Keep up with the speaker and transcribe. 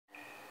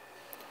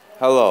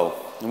Hello,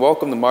 and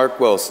welcome to Mark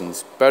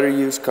Wilson's Better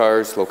Used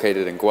Cars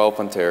located in Guelph,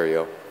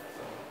 Ontario.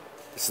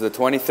 This is the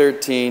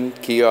 2013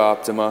 Kia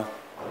Optima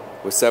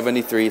with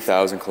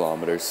 73,000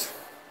 kilometers.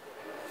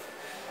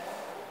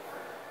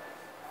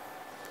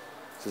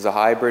 This is a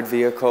hybrid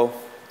vehicle.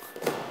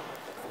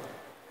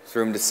 There's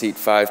room to seat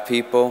 5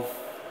 people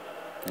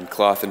and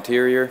cloth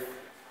interior.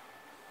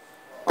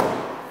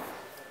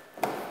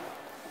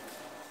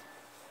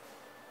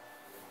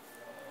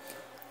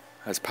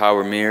 Has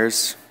power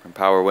mirrors and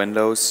power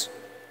windows,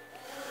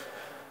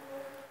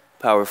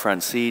 power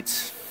front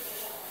seats,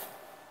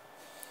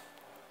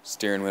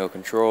 steering wheel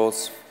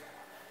controls.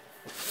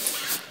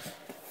 It's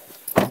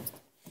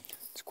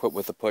equipped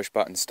with a push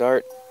button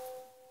start,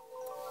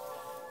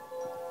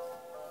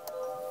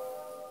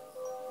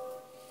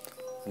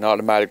 an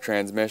automatic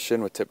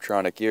transmission with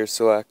Tiptronic gear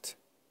select,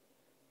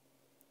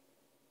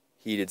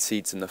 heated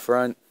seats in the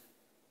front,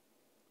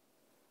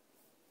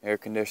 air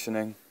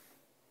conditioning,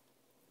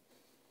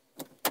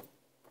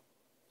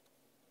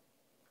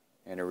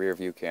 and a rear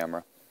view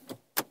camera.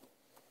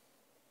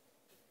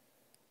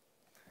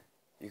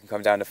 You can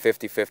come down to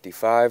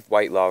 5055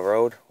 Whitelaw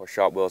Road or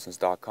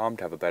shopwilsons.com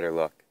to have a better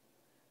look.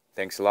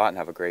 Thanks a lot and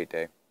have a great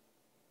day.